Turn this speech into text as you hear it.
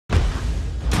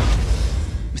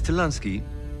Mr. Lansky,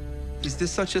 is there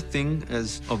such a thing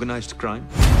as organized crime?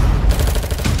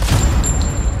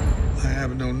 I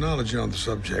have no knowledge on the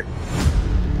subject.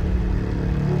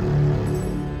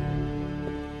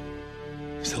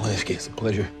 Mr. Lansky, it's a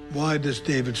pleasure. Why does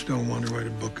David Stone want to write a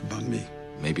book about me?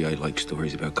 Maybe I like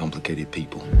stories about complicated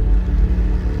people.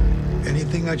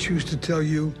 Anything I choose to tell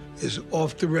you is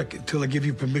off the record till I give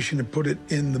you permission to put it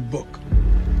in the book.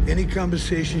 Any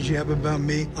conversations you have about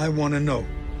me, I want to know.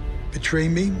 Betray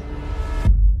me,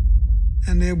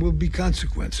 and there will be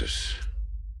consequences.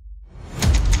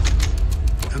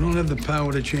 I don't have the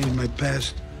power to change my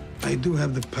past. I do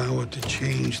have the power to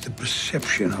change the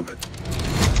perception of it.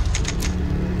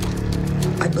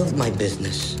 I built my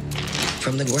business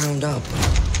from the ground up.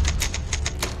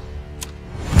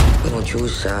 We don't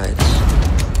choose sides.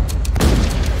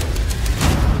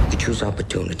 We choose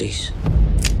opportunities.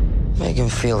 Make him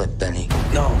feel it, Benny.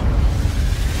 No.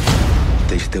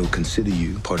 They still consider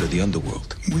you part of the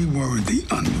underworld. We weren't the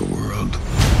underworld.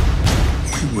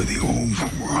 We were the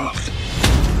overworld.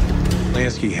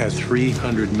 Lansky has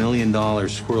 $300 million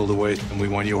squirreled away, and we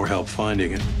want your help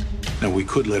finding it. Now, we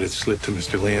could let it slip to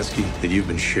Mr. Lansky that you've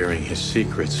been sharing his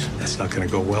secrets. That's not going to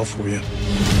go well for you.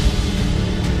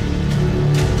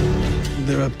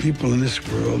 There are people in this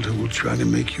world who will try to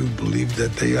make you believe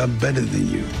that they are better than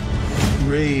you.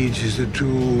 Rage is a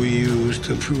tool we use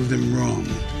to prove them wrong.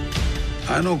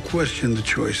 I don't question the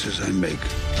choices I make.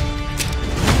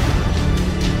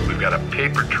 We've got a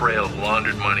paper trail of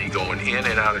laundered money going in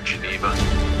and out of Geneva.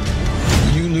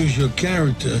 When you lose your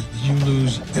character, you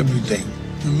lose everything.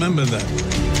 Remember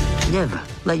that. Never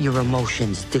let your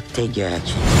emotions dictate your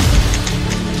actions.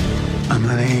 I'm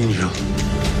an angel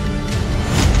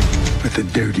with a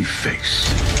dirty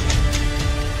face.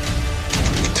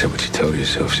 Is that what you tell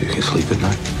yourself so you can sleep at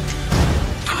night?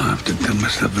 I don't have to tell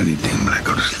myself anything when I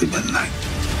go to sleep at night.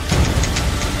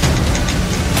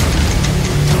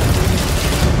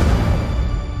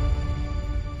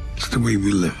 It's the way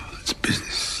we live. It's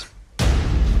business.